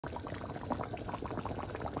Hello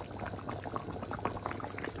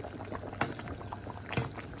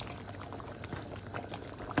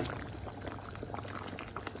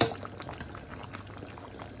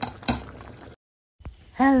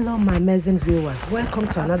my amazing viewers, welcome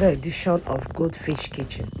to another edition of Goldfish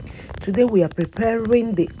Kitchen. Today we are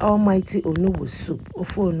preparing the almighty ONUGWU soup,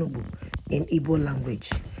 Ofu ONUGWU in Igbo language.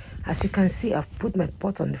 As you can see, I've put my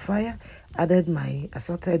pot on the fire, added my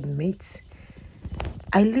assorted meats.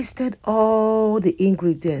 I listed all the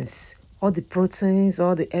ingredients, all the proteins,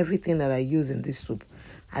 all the everything that I use in this soup.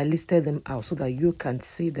 I listed them out so that you can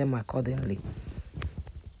see them accordingly.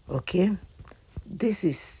 Okay? This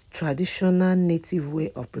is traditional native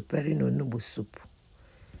way of preparing ONUGWU soup.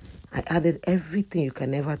 I added everything you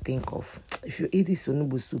can ever think of. If you eat this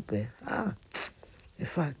ONUGWU soup, in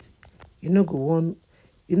fact, you no go want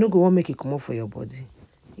make it come out for your body.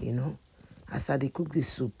 You know, as I cook this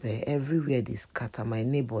soup, everywhere they scatter. My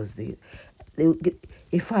neighbors, they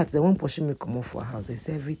in fact, they won't push me come out for house. They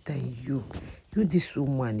say every time you this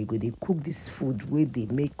woman, you go they cook this food where they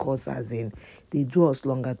make us as in they do us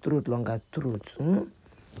longer throat.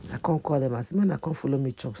 I can't call them as man. I can't follow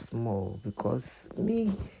me chop small because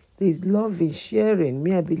me there's love in sharing.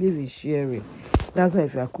 Me I believe in sharing. That's why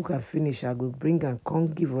if I cook and finish, I go bring and come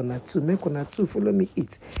give on two. Make on two follow me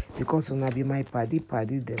eat because una be my paddy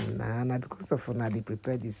them na because of una they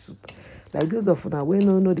prepare this soup. Like those of una we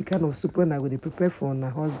no know the kind of soup when I go they prepare for una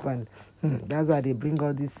husband. That's why they bring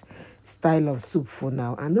all this style of soup for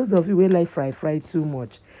now. And those of you who like fry too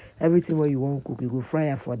much, everything what you want cook, you go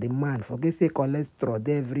fry it for the man. Forget say cholesterol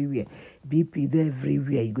there everywhere, BP there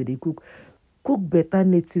everywhere. You go they cook better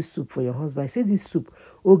native soup for your husband. I say this soup,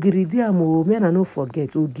 ogiri dey men I no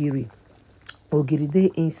forget ogiri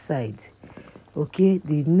dey inside. Okay,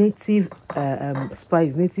 the native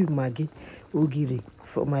spice, native Maggi, ogiri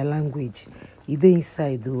for my language. It dey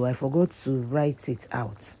inside though. I forgot to write it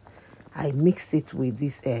out. I mix it with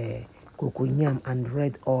this cocoyam and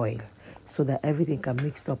red oil so that everything can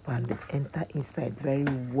mix up and enter inside very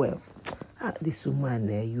well. This woman,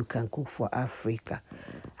 you can cook for Africa.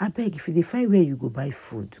 I beg, if you find where you go buy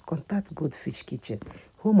food, contact Goldfish Kitchen,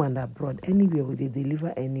 home and abroad, anywhere where they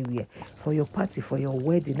deliver anywhere. For your party, for your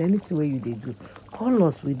wedding, anything where you they do. Call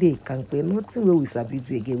us with they can pay nothing where we sabi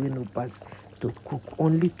do again, we no pass to cook,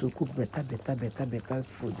 only to cook better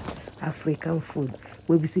food. African food.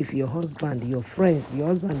 Where we say if your husband, your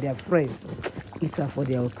husband, their friends, eat her for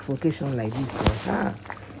their occasion like this.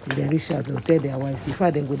 The richers will tell their wives, if I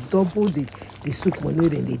then go double the soup money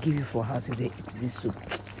then they give you for house if they eat this soup.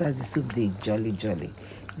 So as the soup they jolly.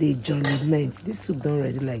 They jolly meant this soup don't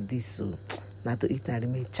ready like this, so not to eat and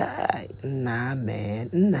remain chai. Nah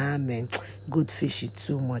man. Good fish it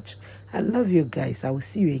too much. I love you guys. I will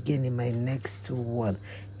see you again in my next one.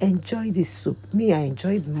 Enjoy this soup. Me, I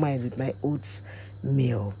enjoyed mine with my oats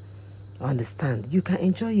meal. Understand? You can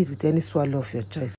enjoy it with any swallow of your choice.